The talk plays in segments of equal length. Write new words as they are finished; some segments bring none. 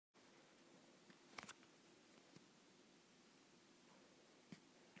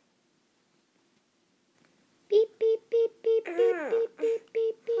Good.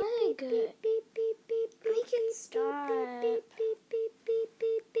 Make it stop.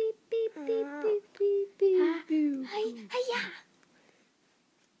 Hiya!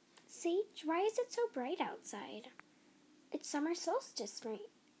 Sage, why is it so bright outside? It's summer solstice, right?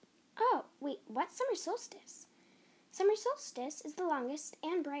 Oh, wait, what's summer solstice? Summer solstice is the longest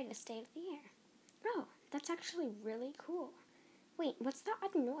and brightest day of the year. Oh, that's actually really cool. Wait, what's that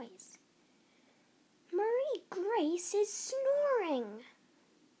odd noise? Marie Grace is snoring.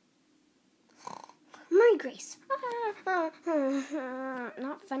 Marie Grace.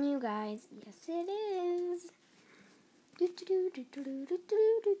 Not funny, you guys. Yes, it is.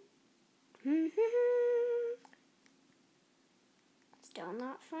 Still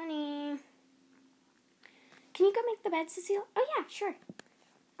not funny. Can you go make the bed, Cecile? Oh, yeah, sure.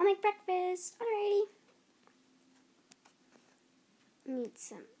 I'll make breakfast. Alrighty. Need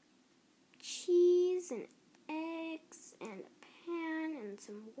some cheese and eggs and a pan and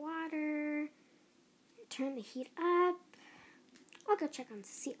some water. Turn the heat up. I'll go check on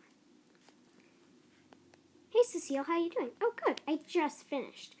Cecile. Hey, Cecile, how you doing? Oh, good. I just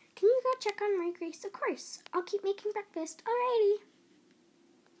finished. Can you go check on Marie Grace? Of course. I'll keep making breakfast. Alrighty.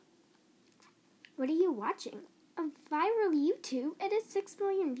 What are you watching? A viral YouTube. It has 6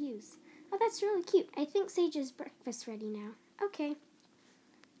 million views. Oh, that's really cute. I think Sage's breakfast ready now. Okay.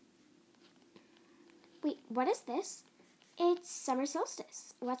 Wait, what is this? It's summer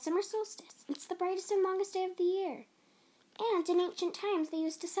solstice. What's summer solstice? It's the brightest and longest day of the year. And in ancient times, they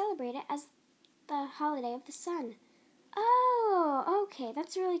used to celebrate it as the holiday of the sun. Oh, okay.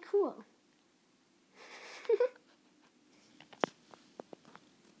 That's really cool.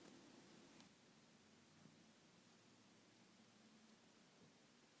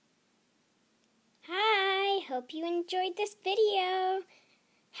 Hi, hope you enjoyed this video.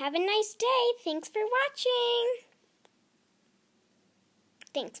 Have a nice day. Thanks for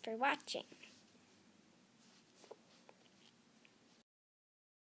watching.